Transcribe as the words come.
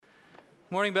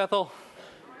Morning, Bethel.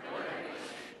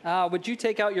 Would you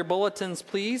take out your bulletins,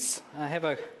 please? I have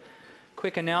a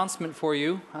quick announcement for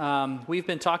you. We've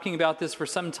been talking about this for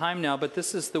some time now, but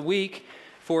this is the week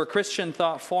for Christian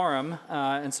Thought Forum.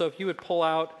 And so if you would pull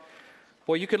out,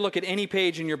 well, you could look at any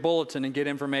page in your bulletin and get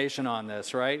information on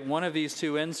this, right? One of these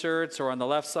two inserts, or on the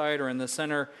left side or in the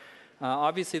center.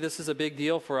 Obviously, this is a big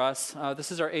deal for us.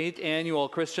 This is our 8th annual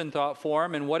Christian Thought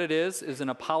Forum, and what it is an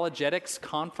apologetics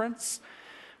conference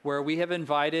where we have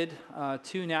invited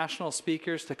two national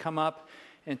speakers to come up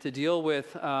and to deal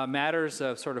with matters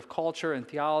of sort of culture and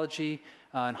theology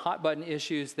and hot-button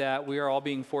issues that we are all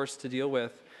being forced to deal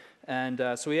with. And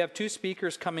so we have two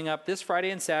speakers coming up this Friday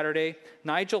and Saturday,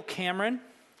 Nigel Cameron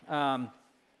and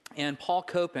Paul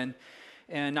Copen.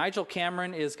 And Nigel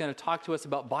Cameron is going to talk to us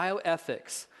about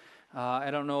bioethics.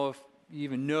 I don't know if you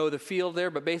even know the field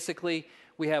there, but basically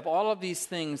we have all of these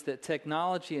things that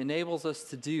technology enables us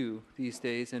to do these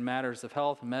days in matters of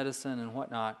health and medicine and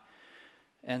whatnot.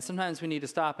 And sometimes we need to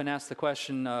stop and ask the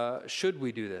question, should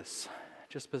we do this?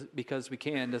 Just because we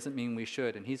can doesn't mean we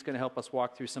should. And he's going to help us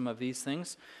walk through some of these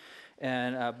things,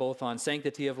 and both on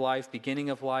sanctity of life,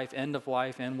 beginning of life, end of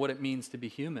life, and what it means to be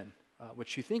human,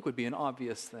 which you think would be an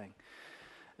obvious thing.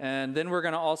 And then we're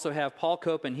going to also have Paul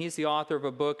Copen. He's the author of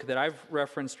a book that I've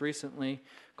referenced recently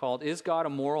called Is God a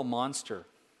Moral Monster?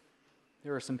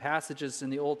 There are some passages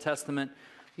in the Old Testament,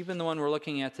 even the one we're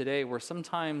looking at today, where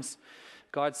sometimes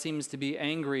God seems to be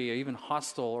angry or even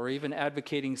hostile or even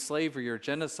advocating slavery or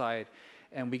genocide.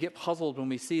 And we get puzzled when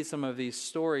we see some of these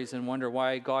stories and wonder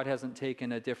why God hasn't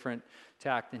taken a different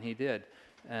tack than he did.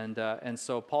 And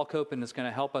so Paul Copen is going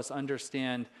to help us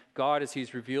understand God as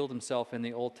he's revealed himself in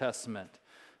the Old Testament.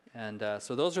 And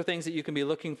so those are things that you can be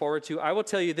looking forward to. I will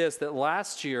tell you this, that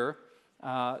last year,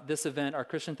 this event, our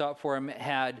Christian Thought Forum,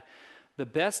 had the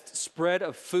best spread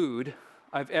of food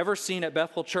I've ever seen at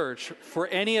Bethel Church for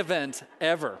any event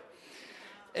ever.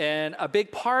 And a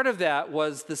big part of that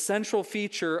was the central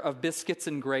feature of biscuits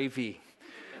and gravy,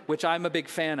 which I'm a big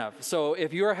fan of. So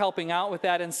if you're helping out with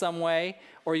that in some way,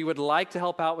 or you would like to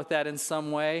help out with that in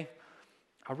some way,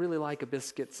 I really like a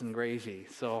biscuits and gravy.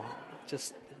 So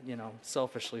just,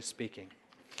 selfishly speaking.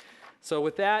 So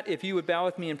with that, if you would bow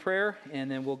with me in prayer, and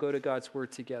then we'll go to God's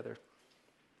Word together.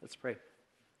 Let's pray.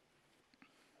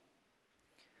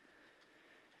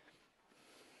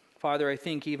 Father, I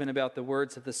think even about the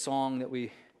words of the song that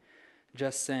we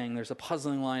just sang. There's a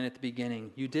puzzling line at the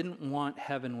beginning. You didn't want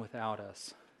heaven without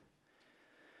us.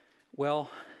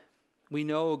 Well, we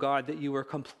know, God, that you were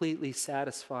completely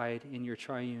satisfied in your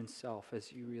triune self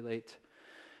as you relate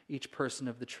each person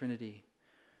of the Trinity.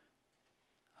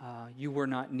 You were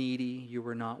not needy, you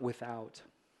were not without,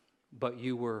 but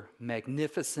you were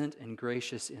magnificent and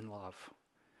gracious in love.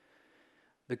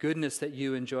 The goodness that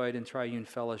you enjoyed in triune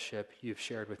fellowship, you've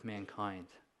shared with mankind,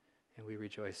 and we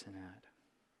rejoice in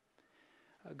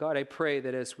that. God, I pray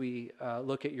that as we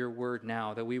look at your word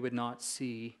now, that we would not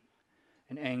see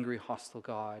an angry, hostile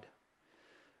God,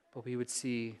 but we would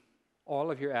see all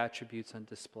of your attributes on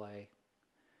display,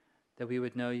 that we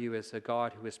would know you as a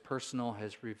God who is personal,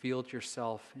 has revealed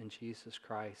yourself in Jesus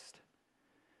Christ,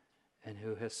 and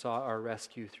who has sought our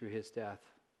rescue through his death.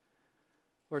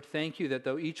 Lord, thank you that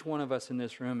though each one of us in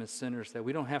this room is sinners, that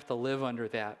we don't have to live under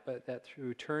that, but that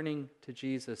through turning to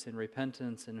Jesus in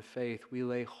repentance and faith, we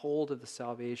lay hold of the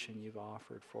salvation you've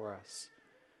offered for us,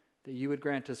 that you would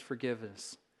grant us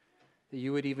forgiveness, that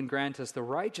you would even grant us the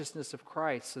righteousness of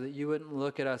Christ, so that you wouldn't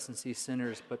look at us and see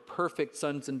sinners, but perfect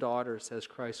sons and daughters as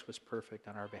Christ was perfect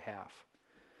on our behalf.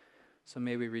 So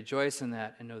may we rejoice in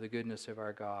that and know the goodness of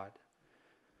our God.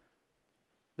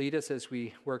 Lead us as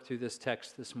we work through this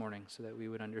text this morning so that we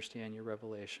would understand your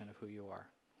revelation of who you are.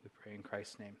 We pray in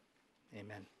Christ's name.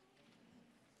 Amen.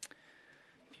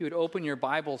 If you would open your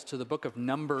Bibles to the book of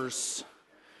Numbers,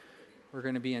 we're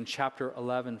going to be in chapter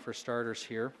 11 for starters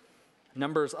here.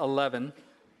 Numbers 11.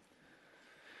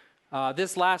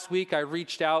 This last week I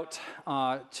reached out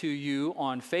to you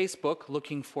on Facebook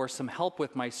looking for some help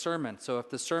with my sermon. So if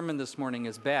the sermon this morning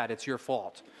is bad, it's your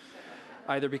fault.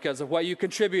 Either because of what you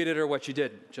contributed or what you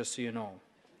didn't, just so you know.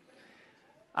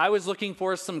 I was looking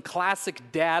for some classic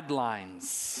dad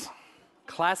lines.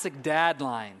 Classic dad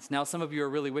lines. Now, some of you are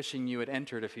really wishing you had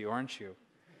entered a few, aren't you?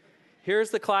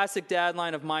 Here's the classic dad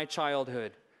line of my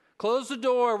childhood. Close the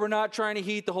door, we're not trying to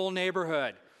heat the whole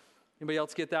neighborhood. Anybody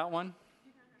else get that one?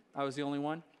 I was the only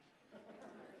one?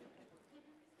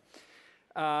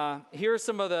 Here are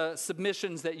some of the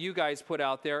submissions that you guys put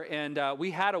out there, and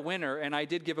we had a winner, and I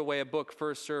did give away a book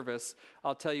first service.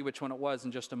 I'll tell you which one it was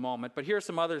in just a moment, but here are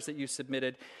some others that you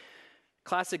submitted.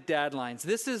 Classic dad lines.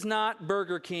 This is not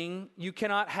Burger King. You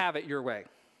cannot have it your way.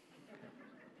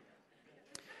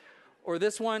 Or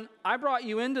this one, I brought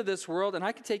you into this world and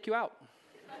I can take you out.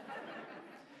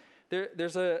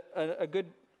 There's a good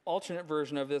alternate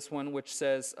version of this one which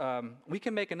says, we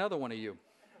can make another one of you.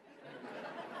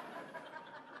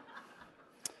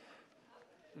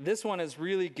 This one is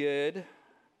really good.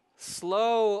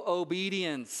 Slow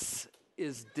obedience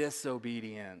is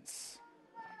disobedience.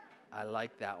 I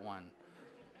like that one.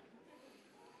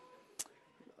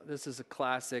 This is a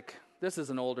classic. This is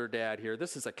an older dad here.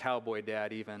 This is a cowboy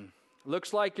dad even.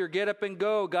 Looks like your get up and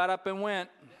go got up and went.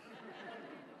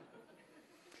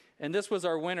 And this was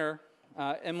our winner.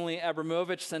 Emily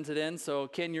Abramovich sent it in. So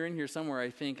Ken, you're in here somewhere. I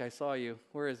think I saw you.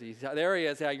 Where is he? There he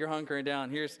is. Yeah, you're hunkering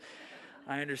down.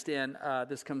 I understand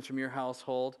this comes from your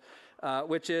household,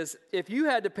 which is, if you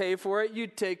had to pay for it,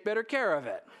 you'd take better care of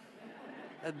it.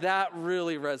 That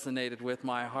really resonated with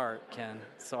my heart, Ken.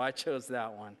 So I chose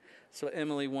that one. So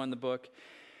Emily won the book.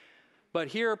 But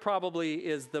here probably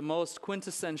is the most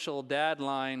quintessential dad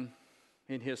line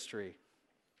in history.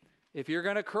 If you're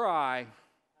going to cry,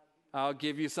 I'll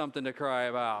give you something to cry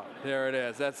about. There it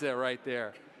is. That's it right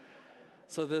there.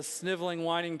 So this sniveling,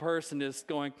 whining person is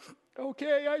going,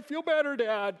 okay, I feel better,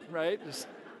 Dad, right? Just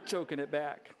choking it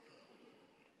back.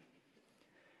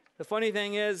 The funny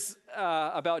thing is,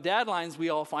 about dad lines, we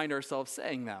all find ourselves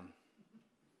saying them.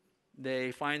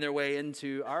 They find their way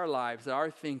into our lives,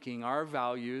 our thinking, our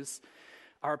values,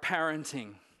 our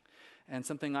parenting. And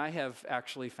something I have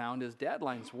actually found is dad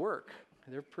lines work.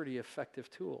 They're pretty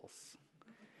effective tools.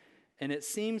 And it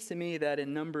seems to me that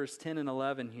in Numbers 10 and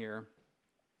 11 here,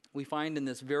 we find in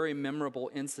this very memorable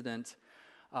incident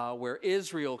where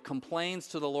Israel complains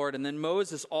to the Lord, and then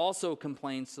Moses also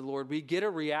complains to the Lord, we get a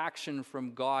reaction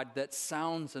from God that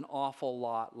sounds an awful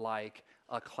lot like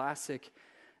a classic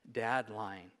dad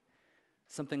line.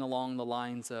 Something along the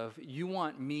lines of, you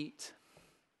want meat,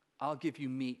 I'll give you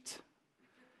meat.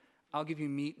 I'll give you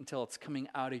meat until it's coming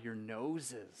out of your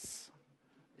noses,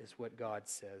 is what God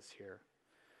says here.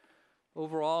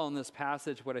 Overall, in this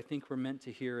passage, what I think we're meant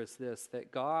to hear is this,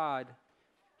 that God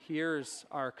hears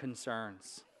our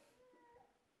concerns.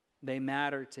 They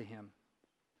matter to him.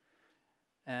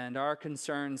 And our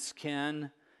concerns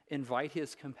can invite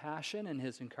his compassion and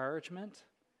his encouragement,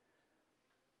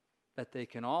 but they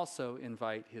can also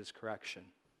invite his correction.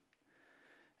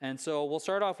 And so we'll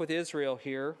start off with Israel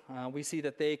here. We see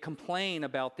that they complain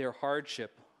about their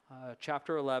hardship.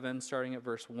 Chapter 11, starting at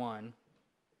verse 1.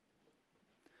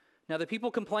 Now the people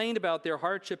complained about their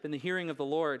hardship in the hearing of the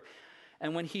Lord,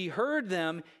 and when he heard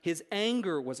them, his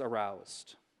anger was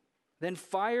aroused. Then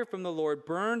fire from the Lord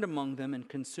burned among them and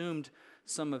consumed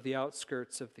some of the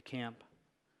outskirts of the camp.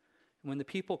 And when the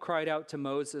people cried out to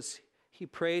Moses, he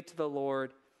prayed to the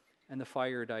Lord, and the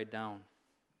fire died down.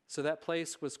 So that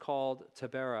place was called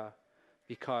Taberah,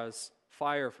 because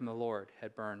fire from the Lord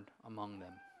had burned among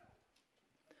them.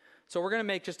 So we're going to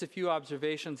make just a few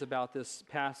observations about this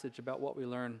passage, about what we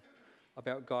learn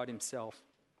about God himself.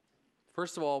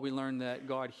 First of all, we learn that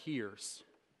God hears.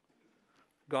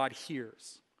 God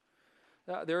hears.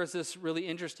 There is this really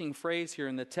interesting phrase here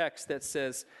in the text that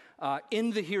says,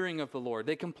 in the hearing of the Lord.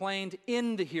 They complained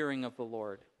in the hearing of the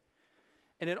Lord.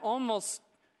 And it almost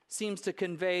seems to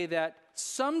convey that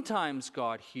sometimes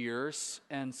God hears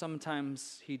and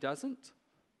sometimes he doesn't.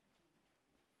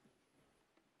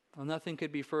 Well, nothing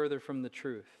could be further from the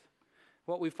truth.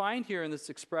 What we find here in this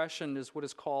expression is what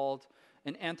is called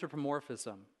an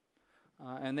anthropomorphism.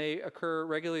 And they occur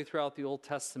regularly throughout the Old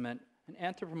Testament. An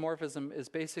anthropomorphism is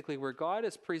basically where God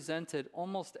is presented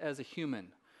almost as a human,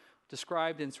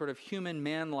 described in sort of human,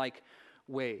 man-like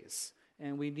ways.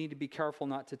 And we need to be careful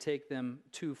not to take them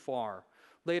too far.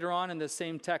 Later on in the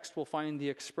same text, we'll find the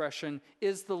expression,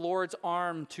 is the Lord's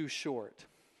arm too short?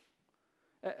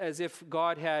 As if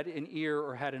God had an ear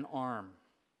or had an arm.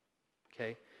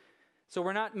 Okay? So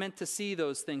we're not meant to see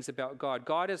those things about God.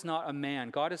 God is not a man.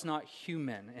 God is not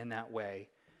human in that way.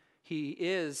 He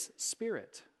is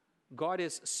spirit. God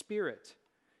is spirit,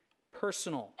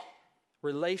 personal,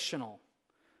 relational,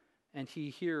 and he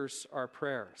hears our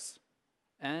prayers,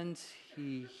 and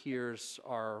he hears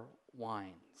our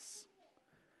whines.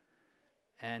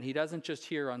 And he doesn't just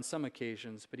hear on some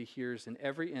occasions, but he hears in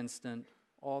every instant,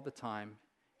 all the time.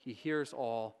 He hears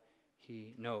all.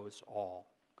 He knows all.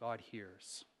 God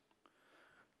hears.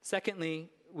 Secondly,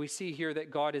 we see here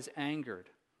that God is angered.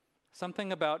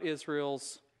 Something about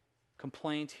Israel's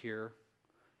complaint here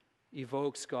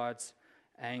evokes God's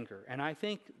anger. And I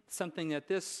think something that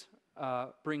this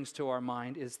brings to our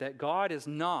mind is that God is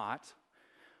not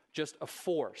just a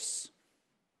force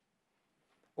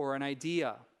or an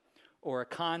idea or a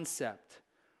concept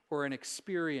or an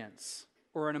experience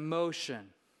or an emotion,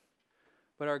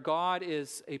 but our God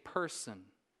is a person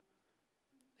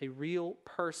a real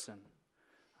person.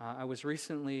 I was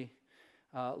recently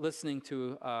listening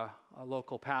to a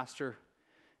local pastor,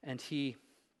 and he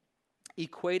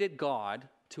equated God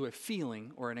to a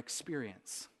feeling or an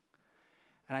experience.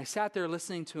 And I sat there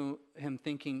listening to him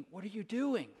thinking, what are you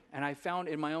doing? And I found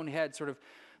in my own head sort of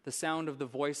the sound of the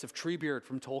voice of Treebeard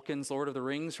from Tolkien's Lord of the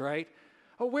Rings, right?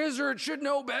 A wizard should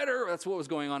know better. That's what was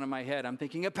going on in my head. I'm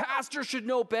thinking, a pastor should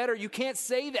know better. You can't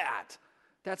say that.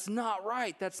 That's not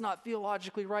right. That's not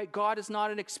theologically right. God is not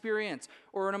an experience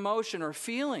or an emotion or a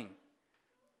feeling.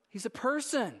 He's a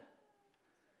person.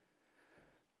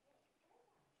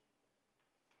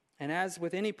 And as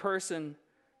with any person,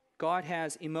 God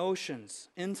has emotions,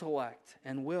 intellect,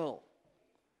 and will.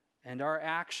 And our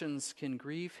actions can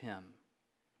grieve him.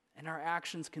 And our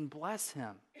actions can bless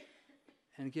him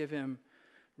and give him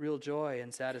real joy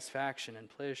and satisfaction and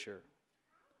pleasure.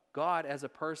 God as a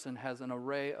person has an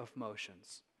array of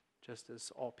motions, just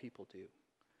as all people do.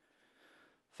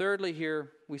 Thirdly,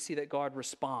 here we see that God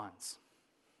responds.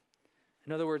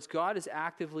 In other words, God is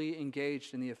actively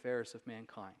engaged in the affairs of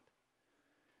mankind.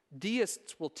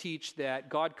 Deists will teach that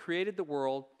God created the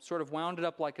world, sort of wound it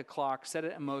up like a clock, set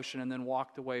it in motion, and then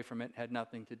walked away from it, had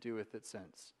nothing to do with it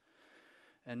since.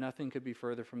 And nothing could be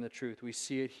further from the truth. We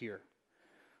see it here.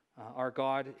 Our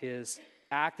God is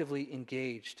actively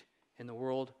engaged in the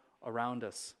world around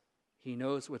us. He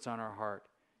knows what's on our heart.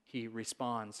 He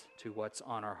responds to what's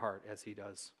on our heart, as he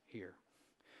does here.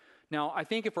 Now, I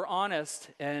think if we're honest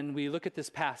and we look at this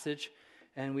passage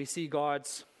and we see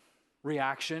God's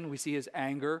reaction, we see his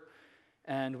anger,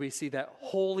 and we see that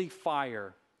holy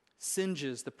fire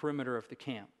singes the perimeter of the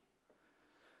camp,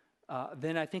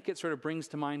 then I think it sort of brings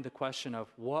to mind the question of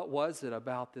what was it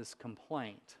about this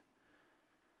complaint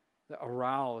that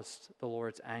aroused the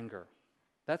Lord's anger?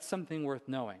 That's something worth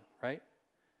knowing, right?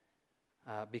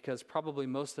 Because probably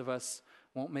most of us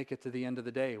won't make it to the end of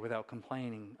the day without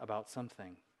complaining about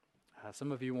something.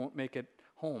 Some of you won't make it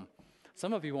home.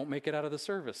 Some of you won't make it out of the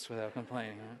service without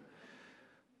complaining.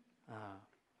 Right?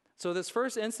 So this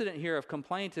first incident here of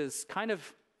complaint is kind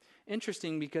of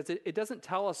interesting because it doesn't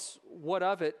tell us what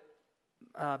of it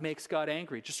makes God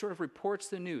angry. It just sort of reports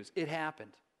the news. It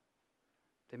happened.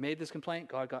 They made this complaint,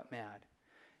 God got mad.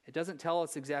 It doesn't tell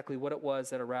us exactly what it was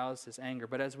that aroused his anger.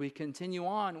 But as we continue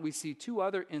on, we see two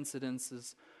other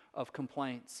incidences of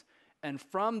complaints. And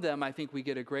from them, I think we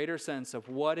get a greater sense of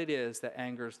what it is that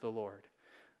angers the Lord.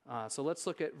 So let's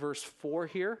look at verse 4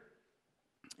 here,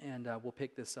 and we'll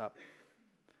pick this up.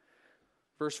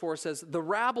 Verse 4 says, the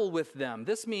rabble with them.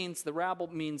 The rabble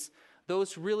means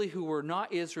those really who were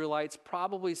not Israelites,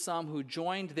 probably some who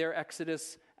joined their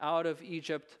exodus out of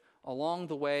Egypt along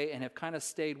the way and have kind of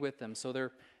stayed with them. So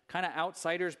they're kind of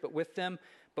outsiders, but with them.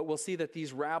 But we'll see that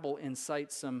these rabble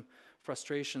incite some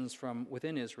frustrations from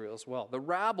within Israel as well. The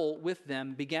rabble with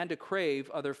them began to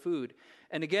crave other food.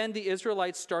 And again, the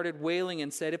Israelites started wailing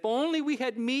and said, if only we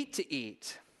had meat to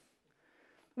eat.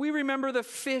 We remember the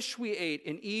fish we ate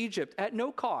in Egypt at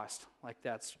no cost. Like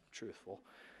that's truthful.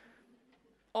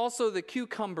 Also the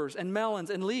cucumbers and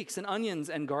melons and leeks and onions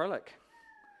and garlic.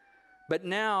 But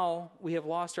now we have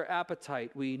lost our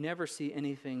appetite. We never see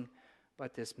anything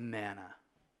but this manna.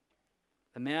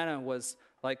 The manna was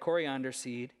like coriander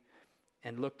seed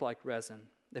and looked like resin.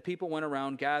 The people went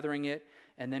around gathering it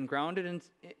and then ground it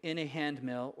in a hand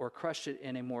mill or crushed it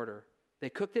in a mortar. They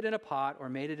cooked it in a pot or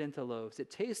made it into loaves. It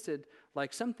tasted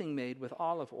like something made with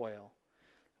olive oil.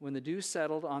 When the dew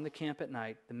settled on the camp at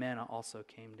night, the manna also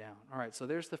came down. All right, so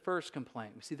there's the first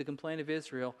complaint. We see the complaint of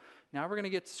Israel. Now we're going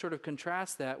to get to sort of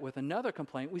contrast that with another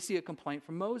complaint. We see a complaint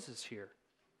from Moses here.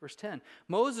 Verse 10,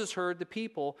 Moses heard the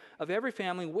people of every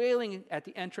family wailing at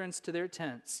the entrance to their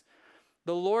tents.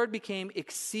 The Lord became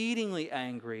exceedingly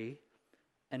angry,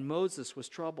 and Moses was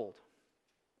troubled.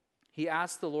 He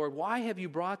asked the Lord, why have you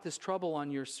brought this trouble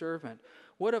on your servant?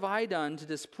 What have I done to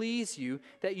displease you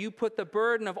that you put the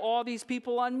burden of all these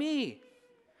people on me?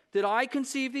 Did I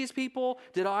conceive these people?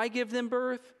 Did I give them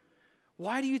birth?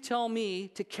 Why do you tell me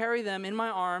to carry them in my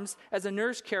arms as a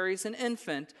nurse carries an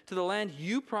infant to the land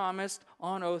you promised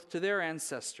on oath to their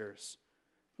ancestors?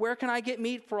 Where can I get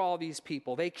meat for all these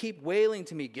people? They keep wailing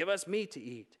to me, give us meat to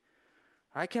eat.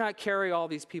 I cannot carry all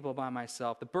these people by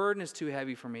myself. The burden is too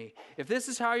heavy for me. If this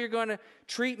is how you're going to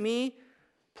treat me,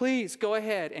 please go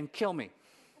ahead and kill me.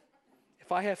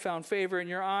 If I have found favor in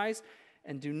your eyes,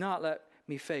 and do not let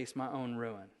me face my own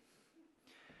ruin.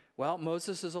 Well,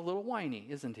 Moses is a little whiny,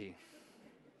 isn't he?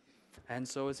 And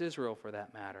so is Israel, for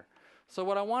that matter. So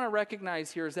what I want to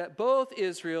recognize here is that both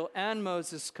Israel and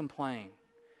Moses complain.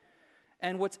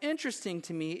 And what's interesting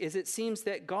to me is it seems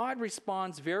that God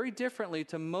responds very differently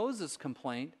to Moses'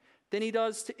 complaint than he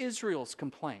does to Israel's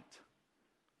complaint.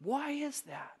 Why is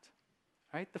that?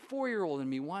 Right? The 4-year-old in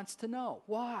me wants to know.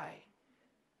 Why?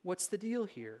 What's the deal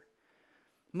here?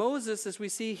 Moses, as we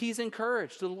see, he's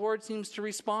encouraged. The Lord seems to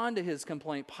respond to his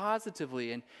complaint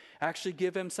positively and actually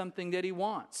give him something that he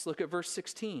wants. Look at verse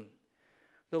 16.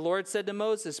 The Lord said to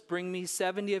Moses, "Bring me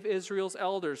 70 of Israel's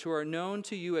elders who are known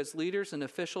to you as leaders and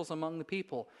officials among the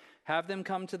people. Have them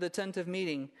come to the tent of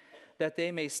meeting, that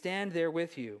they may stand there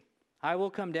with you. I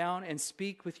will come down and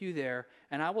speak with you there,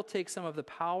 and I will take some of the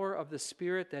power of the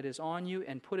Spirit that is on you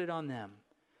and put it on them.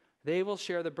 They will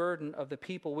share the burden of the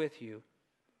people with you,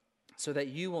 so that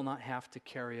you will not have to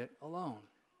carry it alone."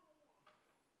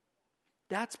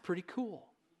 That's pretty cool.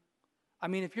 I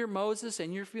mean, if you're Moses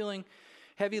and you're feeling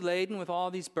heavy laden with all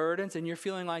these burdens and you're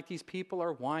feeling like these people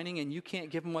are whining and you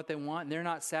can't give them what they want and they're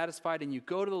not satisfied, and you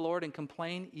go to the Lord and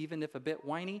complain, even if a bit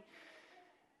whiny,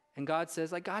 and God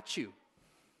says, "I got you.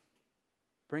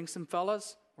 Bring some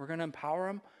fellas, we're going to empower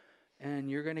them, and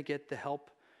you're going to get the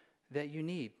help that you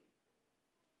need."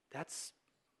 That's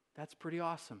pretty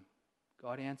awesome.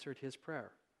 God answered his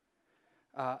prayer.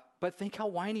 But think how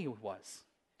whiny it was.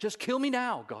 Just kill me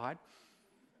now, God.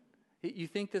 You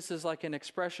think this is like an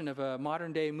expression of a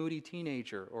modern day moody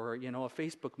teenager or, a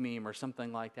Facebook meme or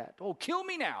something like that. Oh, kill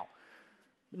me now.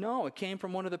 No, it came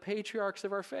from one of the patriarchs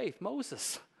of our faith,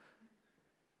 Moses.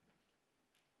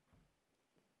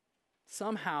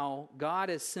 Somehow, God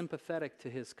is sympathetic to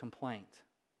his complaint.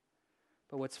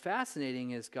 But what's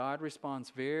fascinating is God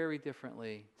responds very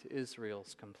differently to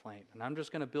Israel's complaint. And I'm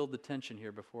just going to build the tension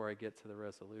here before I get to the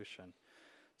resolution.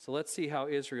 So let's see how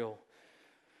Israel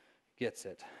gets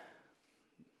it.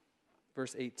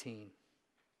 Verse 18.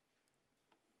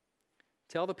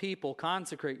 Tell the people,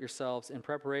 consecrate yourselves in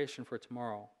preparation for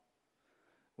tomorrow,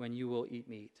 when you will eat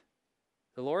meat.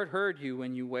 The Lord heard you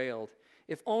when you wailed,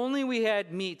 "If only we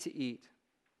had meat to eat.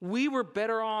 We were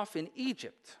better off in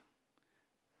Egypt."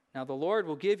 Now the Lord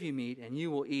will give you meat, and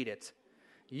you will eat it.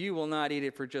 You will not eat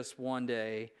it for just 1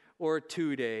 day, or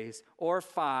 2 days, or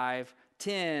 5,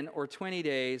 10, or 20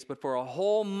 days, but for a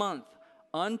whole month,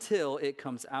 until it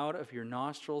comes out of your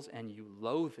nostrils and you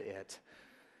loathe it.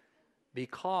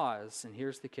 Because, and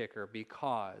here's the kicker,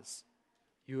 because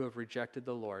you have rejected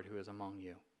the Lord who is among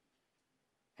you,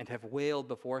 and have wailed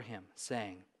before him,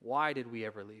 saying, "Why did we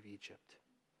ever leave Egypt?"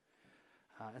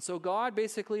 And so God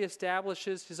basically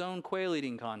establishes his own quail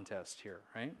eating contest here,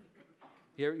 right?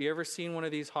 You ever seen one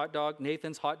of these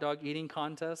Nathan's hot dog eating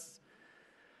contests?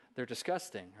 They're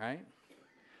disgusting, right?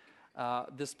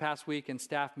 This past week in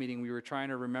staff meeting, we were trying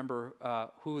to remember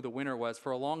who the winner was.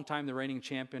 For a long time, the reigning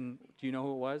champion, do you know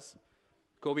who it was?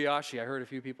 Kobayashi. I heard a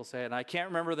few people say it, and I can't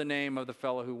remember the name of the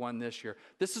fellow who won this year.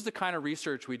 This is the kind of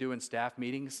research we do in staff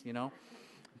meetings,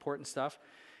 important stuff.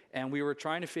 And we were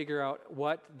trying to figure out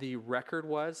what the record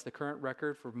was, the current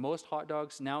record for most hot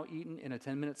dogs now eaten in a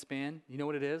 10-minute span. You know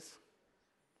what it is?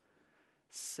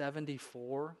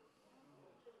 74.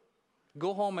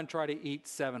 Go home and try to eat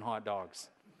 7 hot dogs.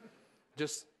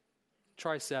 Just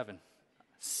try 7.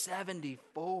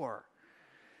 74.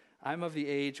 I'm of the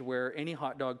age where any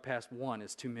hot dog past 1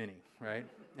 is too many, right?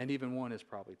 And even 1 is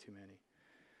probably too many.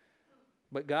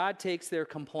 But God takes their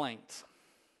complaint.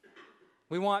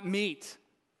 We want meat.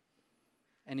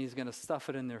 And he's going to stuff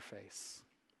it in their face,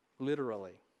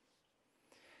 literally.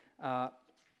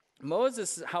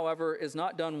 Moses, however, is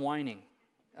not done whining.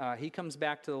 He comes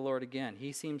back to the Lord again.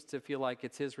 He seems to feel like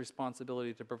it's his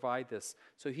responsibility to provide this.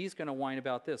 So he's going to whine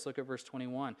about this. Look at verse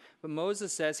 21. But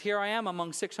Moses says, "Here I am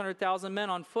among 600,000 men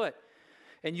on foot,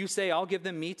 and you say, I'll give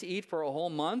them meat to eat for a whole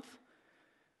month?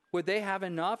 Would they have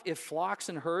enough if flocks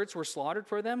and herds were slaughtered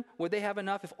for them? Would they have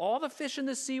enough if all the fish in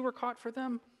the sea were caught for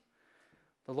them?"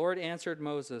 The Lord answered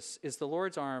Moses, "Is the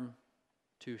Lord's arm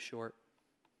too short?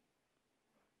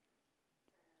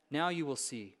 Now you will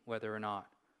see whether or not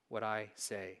what I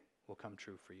say will come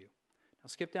true for you." Now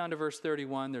skip down to verse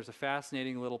 31. There's a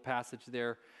fascinating little passage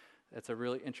there. That's a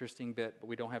really interesting bit, but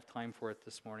we don't have time for it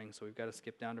this morning, so we've got to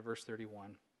skip down to verse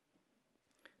 31.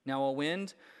 Now a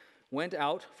wind went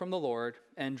out from the Lord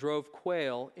and drove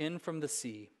quail in from the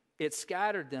sea. It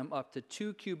scattered them up to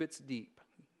 2 cubits deep.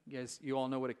 You all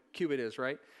know what a cubit is,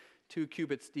 right? 2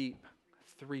 cubits deep,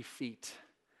 3 feet.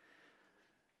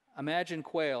 Imagine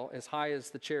quail as high as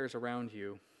the chairs around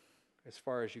you, as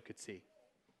far as you could see.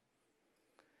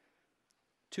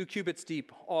 2 cubits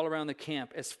deep all around the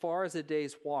camp, as far as a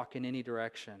day's walk in any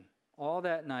direction. All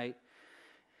that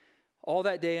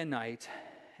day and night,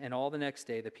 and all the next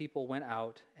day, the people went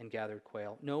out and gathered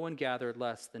quail. No one gathered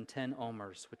less than 10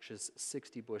 omers, which is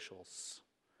 60 bushels.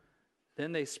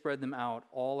 Then they spread them out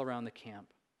all around the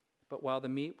camp. But while the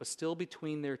meat was still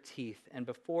between their teeth, and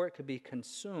before it could be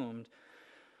consumed,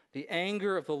 The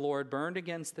anger of the Lord burned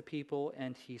against the people,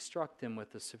 and he struck them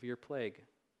with a severe plague.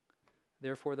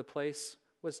 Therefore the place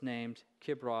was named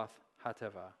Kibroth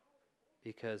Hattaavah,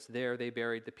 because there they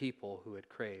buried the people who had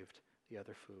craved the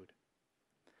other food.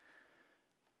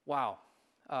 Wow,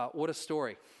 what a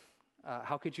story.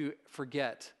 How could you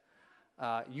forget?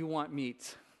 You want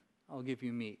meat, I'll give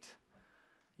you meat.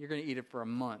 You're going to eat it for a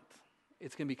month.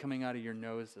 It's going to be coming out of your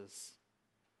noses,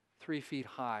 3 feet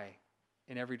high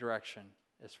in every direction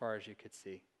as far as you could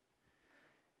see.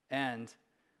 And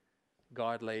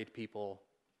God laid people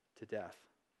to death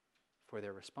for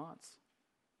their response.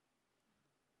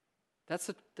 That's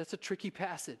a tricky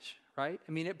passage, right?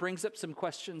 I mean, it brings up some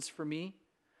questions for me.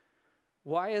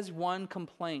 Why is one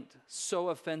complaint so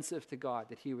offensive to God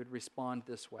that he would respond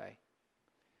this way?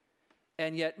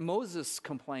 And yet Moses'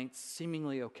 complaint's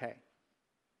seemingly okay.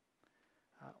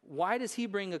 Why does he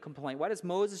bring a complaint? Why does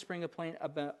Moses bring a complaint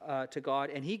to God,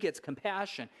 and he gets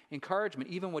compassion, encouragement,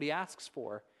 even what he asks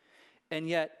for? And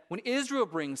yet, when Israel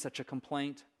brings such a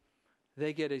complaint,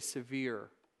 they get a severe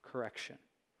correction.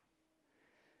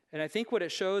 And I think what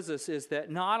it shows us is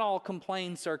that not all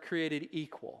complaints are created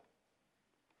equal.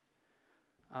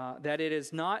 That it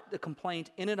is not the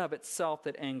complaint in and of itself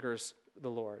that angers the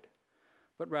Lord,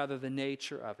 but rather the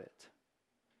nature of it.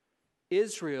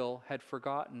 Israel had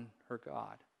forgotten her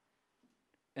God,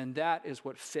 and that is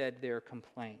what fed their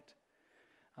complaint.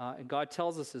 And God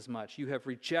tells us as much. You have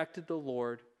rejected the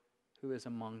Lord who is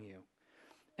among you.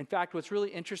 In fact, what's really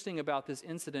interesting about this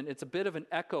incident, it's a bit of an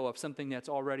echo of something that's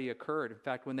already occurred. In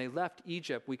fact, when they left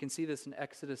Egypt, we can see this in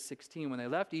Exodus 16. When they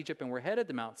left Egypt and were headed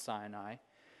to Mount Sinai,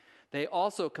 they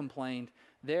also complained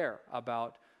there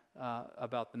about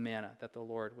the manna that the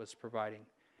Lord was providing.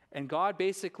 And God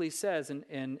basically says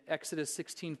in Exodus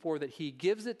 16:4 that he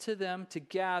gives it to them to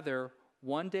gather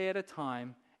one day at a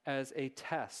time as a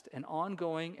test, an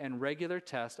ongoing and regular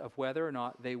test of whether or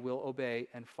not they will obey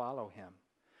and follow him.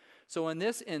 So in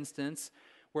this instance,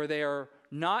 where they are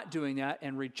not doing that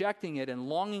and rejecting it and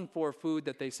longing for food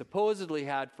that they supposedly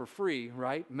had for free,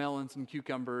 right? Melons and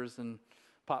cucumbers and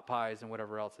pot pies and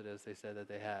whatever else it is they said that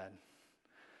they had.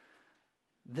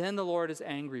 Then the Lord is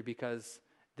angry because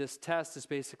this test is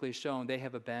basically shown they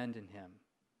have abandoned him.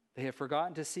 They have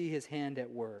forgotten to see his hand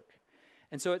at work.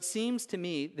 And so it seems to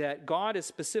me that God is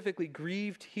specifically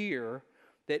grieved here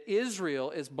that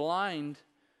Israel is blind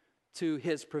to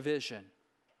his provision.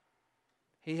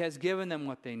 He has given them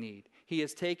what they need. He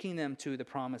is taking them to the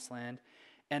promised land,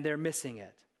 and they're missing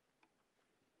it.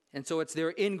 And so it's their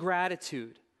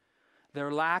ingratitude,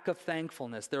 their lack of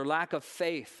thankfulness, their lack of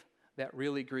faith that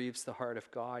really grieves the heart of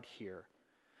God here.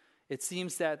 It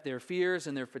seems that their fears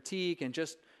and their fatigue and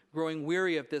just growing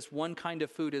weary of this one kind of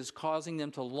food is causing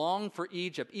them to long for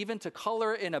Egypt, even to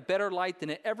color in a better light than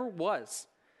it ever was,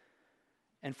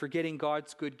 and forgetting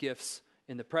God's good gifts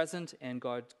in the present and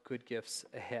God's good gifts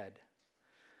ahead.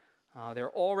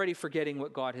 They're already forgetting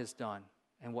what God has done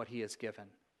and what he has given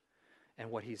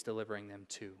and what he's delivering them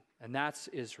to. And that's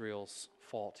Israel's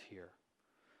fault here.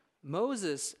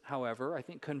 Moses, however, I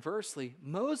think conversely,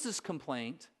 Moses'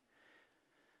 complaint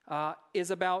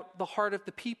is about the heart of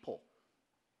the people.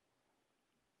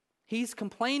 He's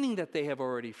complaining that they have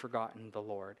already forgotten the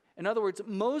Lord. In other words,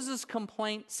 Moses'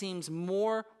 complaint seems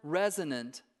more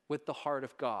resonant with the heart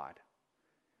of God.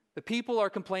 The people are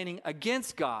complaining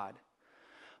against God.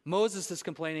 Moses is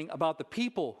complaining about the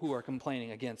people who are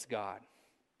complaining against God.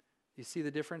 You see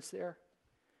the difference there?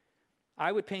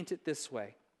 I would paint it this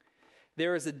way.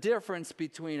 There is a difference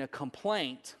between a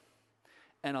complaint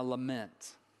and a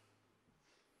lament.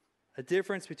 A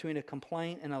difference between a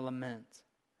complaint and a lament.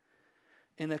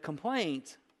 In a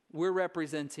complaint, we're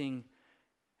representing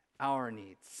our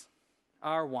needs,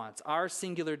 our wants, our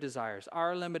singular desires,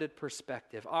 our limited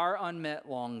perspective, our unmet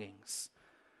longings.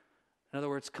 In other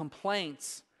words,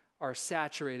 complaints are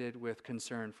saturated with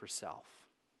concern for self.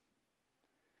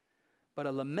 But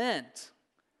a lament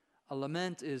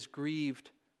is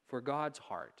grieved for God's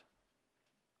heart.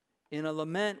 In a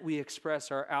lament, we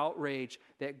express our outrage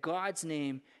that God's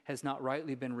name has not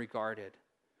rightly been regarded,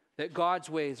 that God's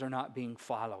ways are not being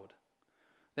followed,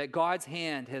 that God's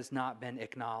hand has not been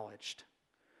acknowledged,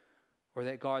 or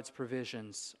that God's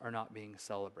provisions are not being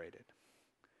celebrated.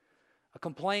 A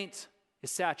complaint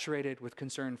is saturated with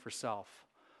concern for self.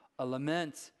 A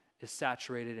lament is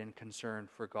saturated in concern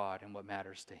for God and what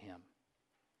matters to him.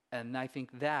 And I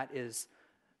think that is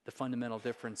the fundamental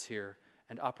difference here,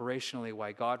 and operationally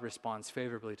why God responds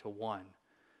favorably to one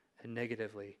and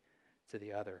negatively to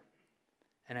the other.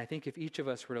 And I think if each of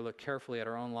us were to look carefully at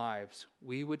our own lives,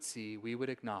 we would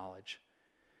acknowledge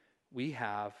we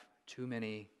have too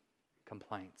many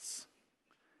complaints.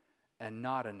 and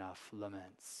not enough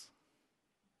laments.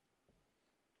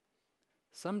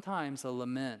 Sometimes a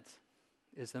lament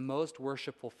is the most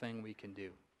worshipful thing we can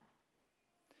do.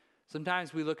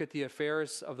 Sometimes we look at the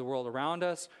affairs of the world around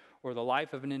us, or the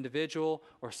life of an individual,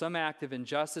 or some act of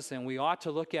injustice, and we ought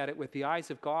to look at it with the eyes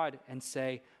of God and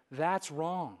say, that's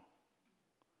wrong.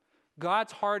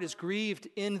 God's heart is grieved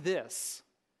in this.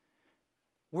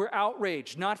 We're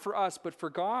outraged, not for us, but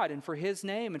for God and for His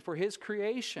name and for His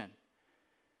creation.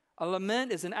 A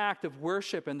lament is an act of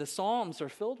worship, and the Psalms are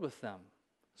filled with them.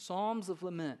 Psalms of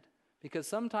lament. Because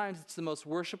sometimes it's the most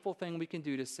worshipful thing we can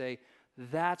do to say,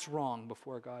 that's wrong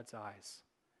before God's eyes.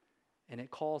 And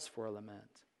it calls for a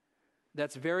lament.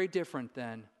 That's very different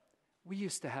than, we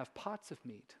used to have pots of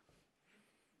meat.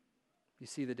 You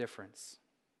see the difference.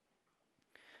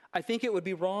 I think it would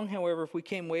be wrong, however, if we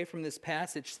came away from this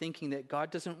passage thinking that God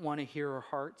doesn't want to hear our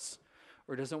hearts,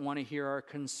 or doesn't want to hear our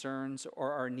concerns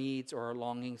or our needs or our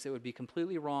longings. It would be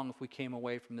completely wrong if we came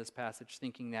away from this passage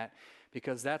thinking that,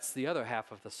 because that's the other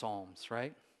half of the Psalms,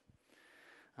 right?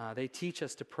 They teach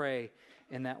us to pray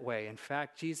in that way. In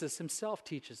fact, Jesus Himself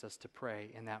teaches us to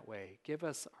pray in that way. Give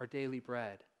us our daily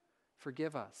bread.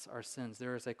 Forgive us our sins.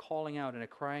 There is a calling out and a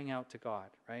crying out to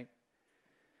God, right?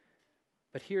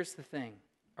 But here's the thing.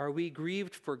 Are we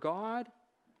grieved for God,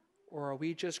 or are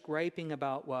we just griping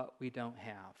about what we don't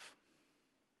have?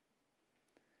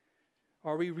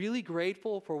 Are we really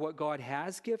grateful for what God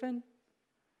has given?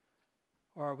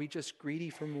 Or are we just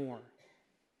greedy for more?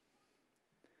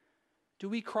 Do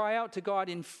we cry out to God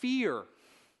in fear?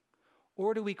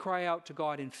 Or do we cry out to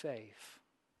God in faith?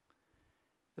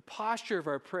 The posture of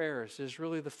our prayers is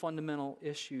really the fundamental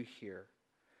issue here.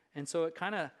 And so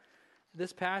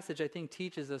this passage, I think,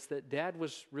 teaches us that Dad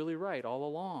was really right all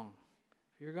along.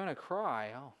 If you're going to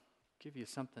cry, I'll give you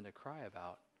something to cry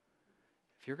about.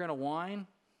 If you're going to whine,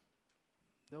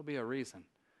 there'll be a reason.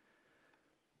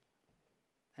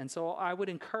 And so I would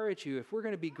encourage you, if we're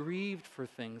going to be grieved for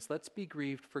things, let's be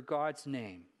grieved for God's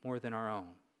name more than our own.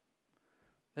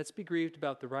 Let's be grieved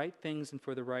about the right things and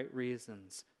for the right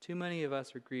reasons. Too many of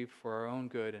us are grieved for our own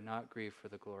good and not grieved for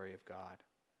the glory of God.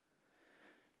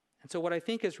 And so what I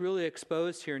think is really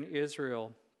exposed here in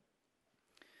Israel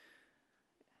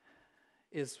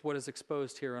is what is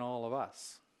exposed here in all of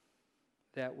us.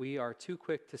 That we are too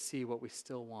quick to see what we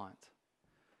still want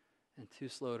and too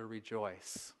slow to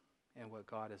rejoice in what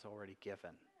God has already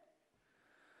given.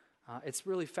 It's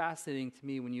really fascinating to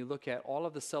me when you look at all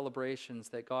of the celebrations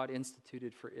that God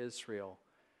instituted for Israel.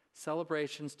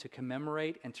 Celebrations to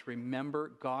commemorate and to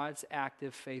remember God's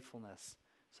active faithfulness,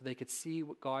 so they could see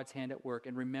God's hand at work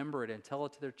and remember it and tell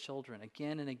it to their children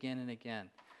again and again and again.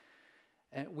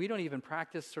 And we don't even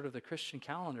practice sort of the Christian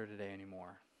calendar today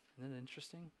anymore. Isn't that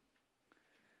interesting?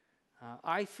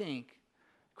 I think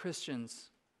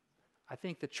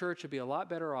the church would be a lot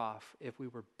better off if we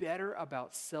were better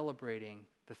about celebrating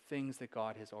the things that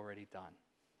God has already done.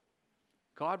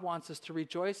 God wants us to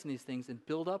rejoice in these things and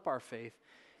build up our faith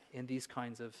in these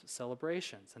kinds of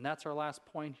celebrations. And that's our last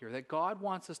point here, that God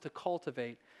wants us to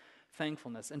cultivate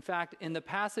thankfulness. In fact, in the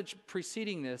passage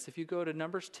preceding this, if you go to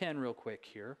Numbers 10 real quick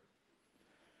here,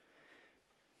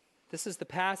 this is the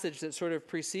passage that sort of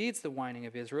precedes the whining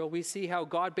of Israel. We see how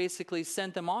God basically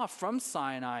sent them off from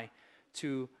Sinai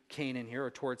to Canaan here,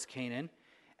 or towards Canaan.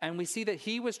 And we see that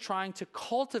He was trying to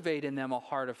cultivate in them a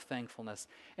heart of thankfulness.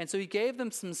 And so He gave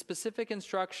them some specific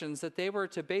instructions that they were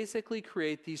to basically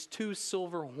create these 2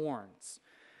 silver horns.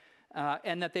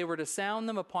 And that they were to sound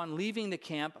them upon leaving the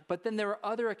camp, but then there were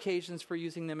other occasions for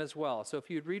using them as well. So if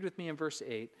you'd read with me in verse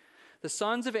 8, the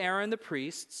sons of Aaron, the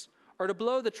priests, are to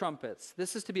blow the trumpets.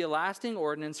 This is to be a lasting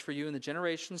ordinance for you in the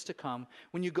generations to come.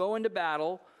 When you go into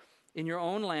battle in your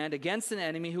own land against an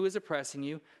enemy who is oppressing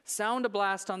you, sound a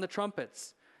blast on the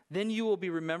trumpets. Then you will be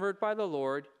remembered by the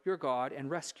Lord your God and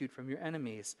rescued from your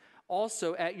enemies.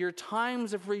 Also, at your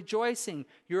times of rejoicing,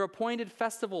 your appointed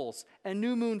festivals and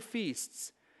new moon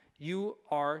feasts, you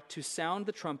are to sound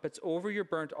the trumpets over your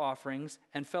burnt offerings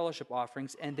and fellowship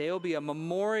offerings, and they will be a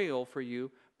memorial for you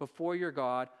before your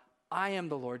God. I am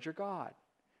the Lord your God.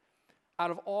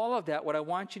 Out of all of that, what I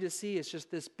want you to see is just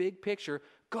this big picture.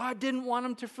 God didn't want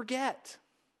them to forget.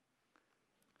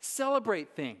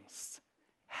 Celebrate things.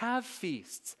 Have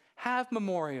feasts. Have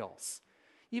memorials.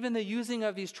 Even the using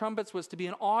of these trumpets was to be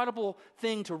an audible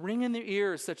thing to ring in their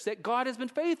ears, such that God has been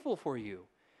faithful for you.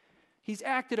 He's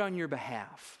acted on your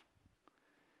behalf.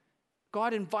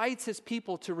 God invites His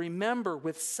people to remember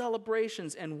with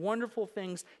celebrations and wonderful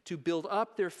things to build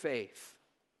up their faith.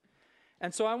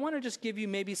 And so I want to just give you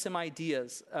maybe some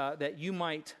ideas that you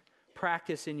might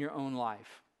practice in your own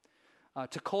life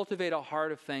to cultivate a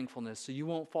heart of thankfulness so you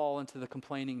won't fall into the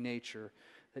complaining nature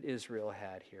that Israel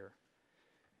had here.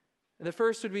 The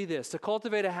first would be this: to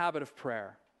cultivate a habit of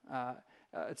prayer.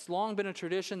 It's long been a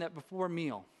tradition that before a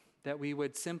meal, that we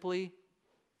would simply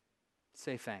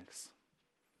say thanks.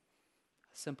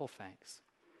 Simple thanks.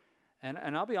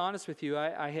 And I'll be honest with you,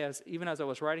 even as I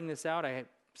was writing this out, I had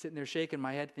sitting there shaking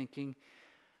my head thinking,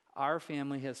 our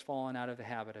family has fallen out of the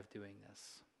habit of doing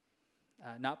this.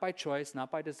 Not by choice,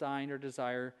 not by design or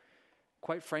desire,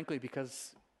 quite frankly,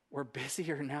 because we're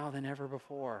busier now than ever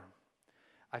before.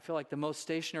 I feel like the most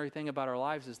stationary thing about our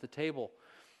lives is the table.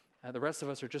 The rest of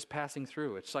us are just passing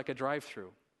through. It's like a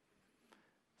drive-through.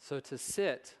 So to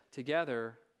sit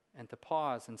together and to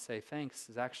pause and say thanks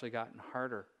has actually gotten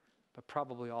harder, but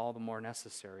probably all the more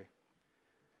necessary.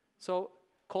 So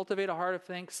cultivate a heart of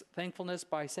thankfulness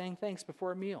by saying thanks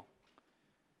before a meal.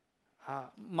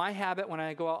 My habit when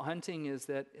I go out hunting is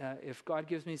that if God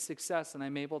gives me success and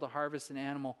I'm able to harvest an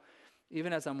animal,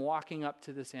 even as I'm walking up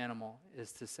to this animal,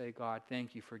 is to say, God,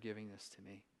 thank you for giving this to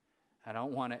me. I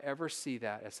don't want to ever see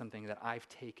that as something that I've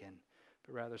taken,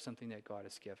 but rather something that God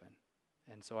has given.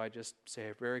 And so I just say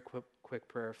a very quick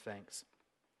prayer of thanks.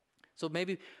 So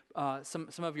maybe some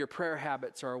of your prayer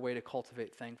habits are a way to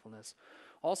cultivate thankfulness.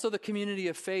 Also, the community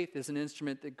of faith is an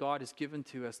instrument that God has given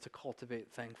to us to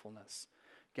cultivate thankfulness.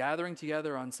 Gathering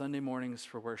together on Sunday mornings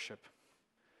for worship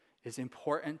is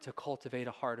important to cultivate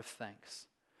a heart of thanks.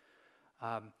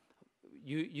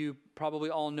 You probably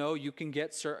all know you can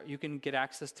get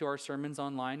access to our sermons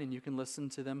online and you can listen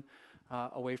to them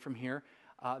away from here.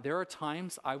 There are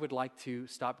times I would like to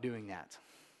stop doing that.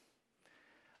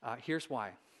 Here's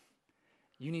why.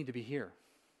 You need to be here.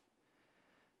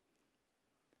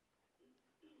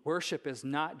 Worship is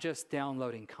not just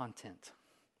downloading content.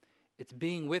 It's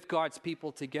being with God's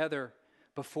people together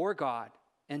before God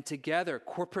and together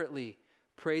corporately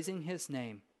praising His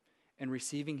name and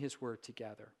receiving His word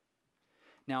together.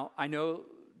 Now, I know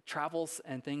travels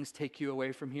and things take you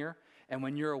away from here, and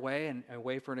when you're away and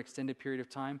away for an extended period of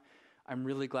time, I'm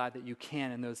really glad that you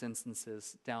can, in those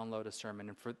instances, download a sermon,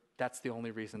 and that's the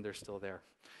only reason they're still there.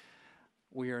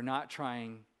 We are not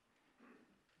trying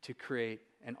to create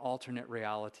an alternate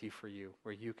reality for you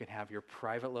where you can have your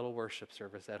private little worship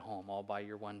service at home all by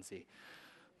your onesie,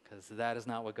 because that is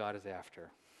not what God is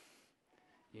after.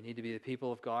 You need to be the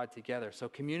people of God together. So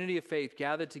community of faith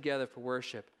gathered together for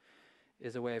worship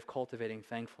is a way of cultivating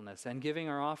thankfulness, and giving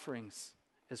our offerings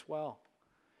as well.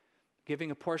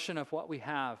 Giving a portion of what we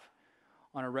have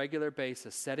on a regular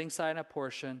basis, setting aside a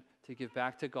portion to give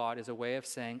back to God, is a way of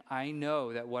saying, I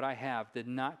know that what I have did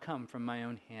not come from my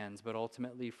own hands, but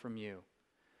ultimately from you.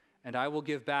 And I will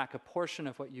give back a portion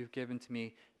of what you've given to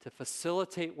me to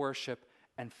facilitate worship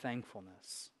and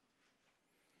thankfulness.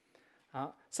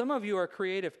 Some of you are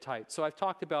creative types. So I've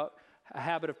talked about a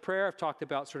habit of prayer. I've talked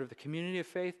about sort of the community of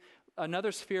faith.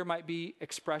 Another sphere might be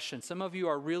expression. Some of you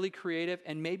are really creative,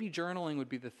 and maybe journaling would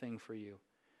be the thing for you,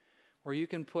 where you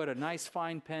can put a nice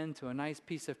fine pen to a nice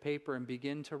piece of paper and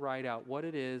begin to write out what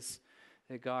it is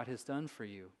that God has done for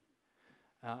you.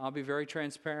 I'll be very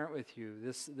transparent with you.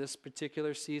 This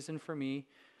particular season for me,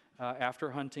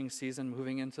 after hunting season,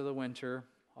 moving into the winter,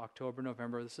 October,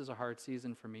 November, this is a hard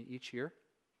season for me each year.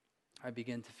 I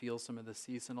begin to feel some of the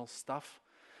seasonal stuff,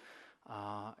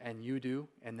 and you do.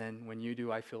 And then when you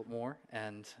do, I feel more.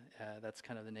 And that's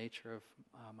kind of the nature of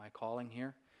my calling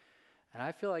here. And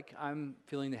I feel like I'm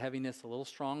feeling the heaviness a little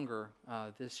stronger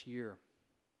this year.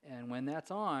 And when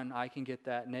that's on, I can get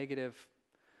that negative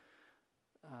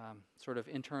sort of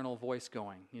internal voice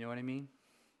going. You know what I mean?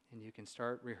 And you can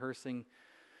start rehearsing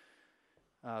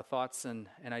thoughts and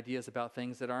ideas about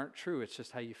things that aren't true. It's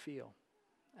just how you feel.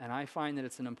 And I find that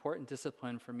it's an important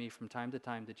discipline for me from time to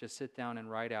time to just sit down and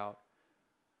write out,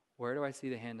 where do I see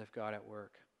the hand of God at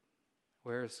work?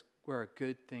 Where are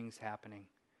good things happening?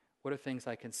 What are things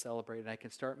I can celebrate? And I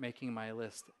can start making my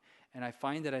list. And I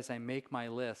find that as I make my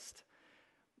list,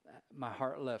 my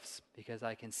heart lifts because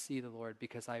I can see the Lord,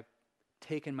 because I've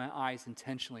taken my eyes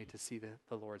intentionally to see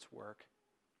the Lord's work.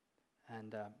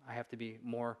 And I have to be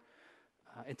more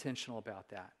intentional about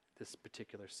that this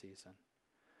particular season.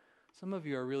 Some of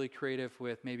you are really creative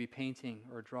with maybe painting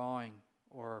or drawing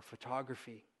or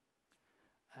photography.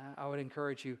 I would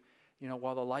encourage you,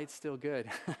 while the light's still good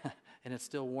and it's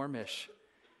still warmish,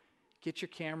 get your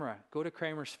camera, go to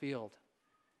Kramer's Field,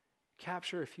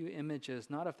 capture a few images,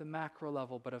 not of the macro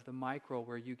level, but of the micro,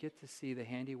 where you get to see the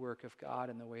handiwork of God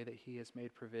and the way that He has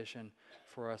made provision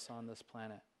for us on this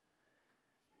planet.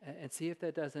 And see if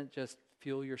that doesn't just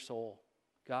fuel your soul.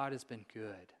 God has been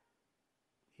good.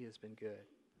 He has been good.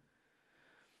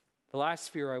 The last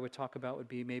sphere I would talk about would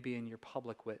be maybe in your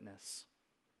public witness.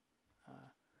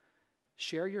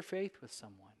 Share your faith with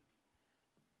someone.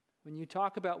 When you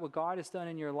talk about what God has done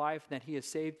in your life, that he has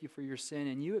saved you for your sin,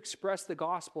 and you express the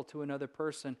gospel to another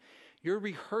person, you're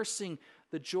rehearsing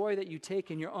the joy that you take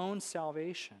in your own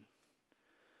salvation.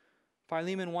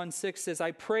 Philemon 1:6 says,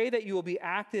 I pray that you will be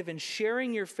active in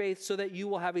sharing your faith so that you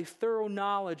will have a thorough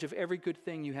knowledge of every good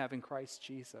thing you have in Christ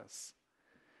Jesus.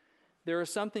 There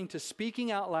is something to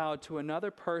speaking out loud to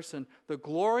another person the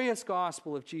glorious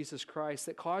gospel of Jesus Christ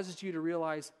that causes you to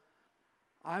realize,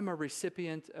 I'm a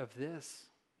recipient of this.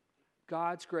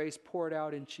 God's grace poured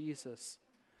out in Jesus,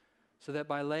 so that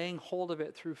by laying hold of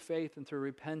it through faith and through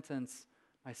repentance,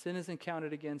 my sin isn't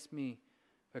counted against me,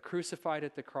 but crucified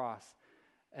at the cross,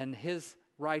 and his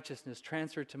righteousness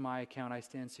transferred to my account, I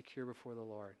stand secure before the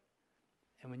Lord.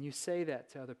 And when you say that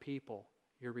to other people,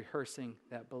 you're rehearsing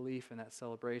that belief and that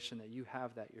celebration that you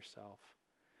have that yourself.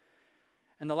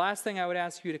 And the last thing I would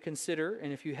ask you to consider,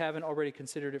 and if you haven't already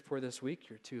considered it for this week,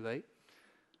 you're too late,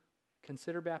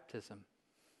 consider baptism.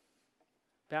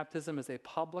 Baptism is a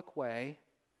public way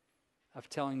of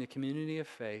telling the community of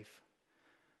faith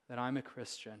that I'm a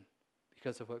Christian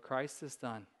because of what Christ has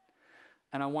done.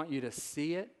 And I want you to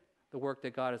see it, the work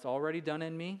that God has already done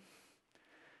in me.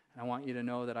 And I want you to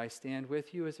know that I stand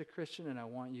with you as a Christian, and I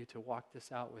want you to walk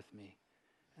this out with me.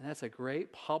 And that's a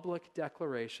great public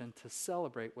declaration to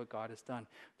celebrate what God has done.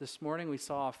 This morning we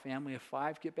saw a family of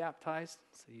 5 get baptized,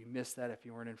 so you missed that if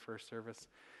you weren't in first service.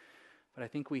 But I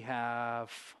think we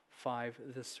have 5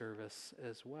 this service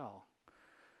as well.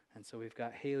 And so we've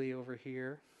got Haley over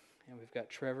here, and we've got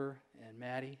Trevor and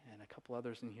Maddie and a couple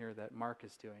others in here that Mark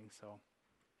is doing, so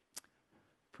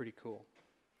pretty cool.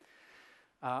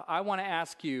 I want to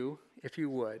ask you, if you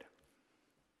would,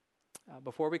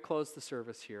 before we close the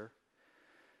service here,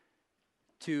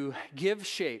 to give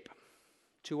shape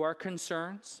to our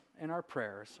concerns and our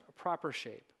prayers, a proper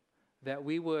shape, that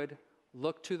we would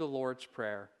look to the Lord's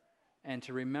Prayer and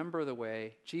to remember the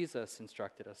way Jesus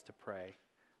instructed us to pray,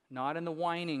 not in the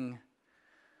whining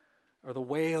or the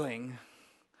wailing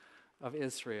of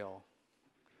Israel,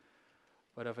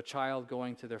 but of a child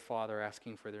going to their father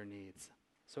asking for their needs.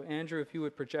 So Andrew, if you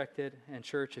would project it, and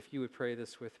church, if you would pray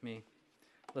this with me,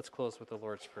 let's close with the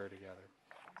Lord's Prayer together.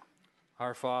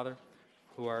 Our Father,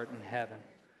 who art in heaven,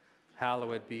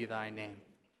 hallowed be thy name.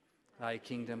 Thy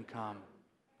kingdom come,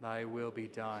 thy will be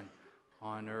done,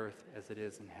 on earth as it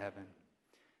is in heaven.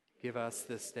 Give us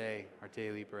this day our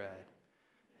daily bread,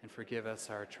 and forgive us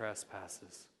our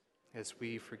trespasses, as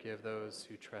we forgive those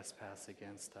who trespass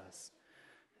against us.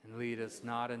 And lead us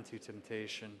not into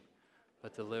temptation,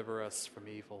 but deliver us from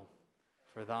evil.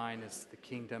 For thine is the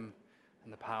kingdom,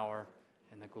 and the power,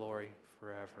 and the glory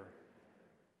forever.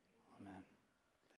 Amen.